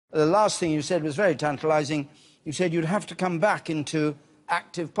The last thing you said was very tantalising. You said you'd have to come back into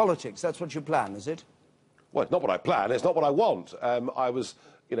active politics. That's what you plan, is it? Well, it's not what I plan. It's not what I want. I was,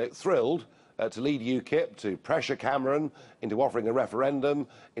 thrilled to lead UKIP, to pressure Cameron into offering a referendum,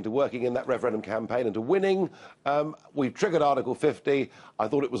 into working in that referendum campaign, into winning. We've triggered Article 50. I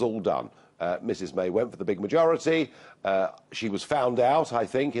thought it was all done. Mrs May went for the big majority. She was found out, I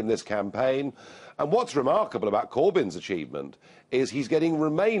think, in this campaign. And what's remarkable about Corbyn's achievement is he's getting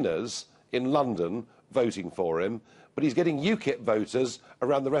Remainers in London voting for him, but he's getting UKIP voters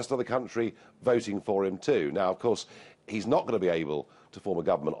around the rest of the country voting for him too. Now, of course, he's not going to be able to form a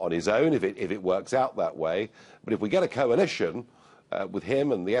government on his own if it works out that way. But if we get a coalition with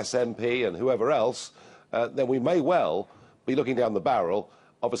him and the SNP and whoever else, then we may well be looking down the barrel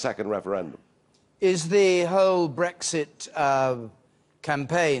of a second referendum. Is the whole Brexit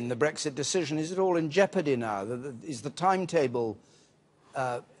campaign, the Brexit decision, is it all in jeopardy now? Is the timetable,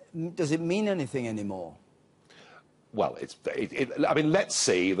 does it mean anything anymore? Well, I mean, let's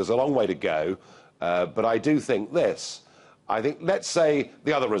see. There's a long way to go. But I do think this. I think, let's say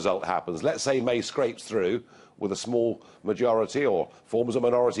the other result happens. Let's say May scrapes through with a small majority or forms a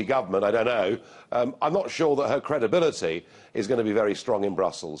minority government, I don't know. I'm not sure that her credibility is going to be very strong in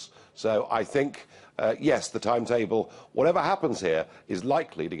Brussels. So I think, yes, the timetable, whatever happens here, is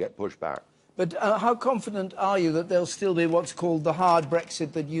likely to get pushed back. But how confident are you that there'll still be what's called the hard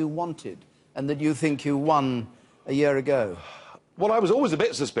Brexit that you wanted and that you think you won a year ago? Well, I was always a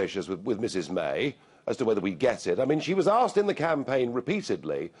bit suspicious with Mrs May as to whether we'd get it. I mean, she was asked in the campaign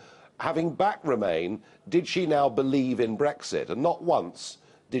repeatedly, having backed Remain, did she now believe in Brexit? And not once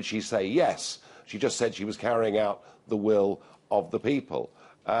did she say yes. She just said she was carrying out the will of the people.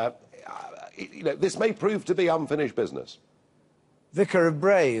 This may prove to be unfinished business. Vicar of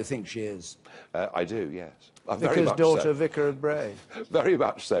Bray, you think she is? I do, yes. Vicar's daughter, Vicar of Bray. Very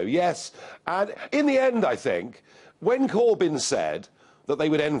much so, yes. And in the end, I think, when Corbyn said that they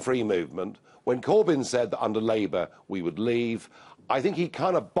would end free movement, when Corbyn said that under Labour we would leave, I think he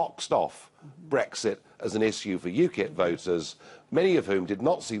kind of boxed off Brexit as an issue for UKIP voters, many of whom did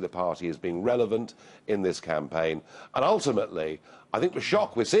not see the party as being relevant in this campaign. And ultimately, I think the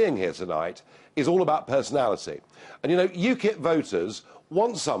shock we're seeing here tonight is all about personality. And, UKIP voters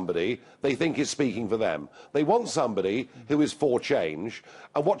want somebody they think is speaking for them. They want somebody who is for change.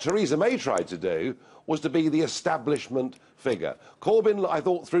 And what Theresa May tried to do was to be the establishment figure. Corbyn, I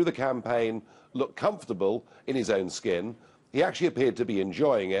thought, through the campaign, looked comfortable in his own skin. He actually appeared to be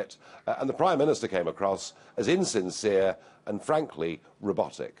enjoying it. And the Prime Minister came across as insincere and, frankly,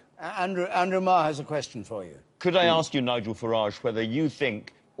 robotic. Andrew Marr has a question for you. Could I ask you, Nigel Farage, whether you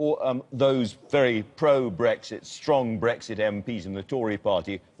think those very pro-Brexit, strong Brexit MPs in the Tory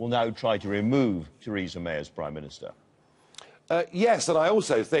party will now try to remove Theresa May as Prime Minister? Yes, and I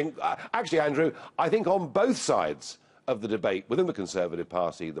also think, actually, Andrew, I think on both sides of the debate within the Conservative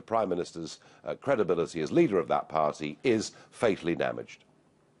Party, the Prime Minister's credibility as leader of that party is fatally damaged.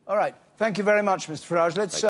 All right. Thank you very much, Mr Farage.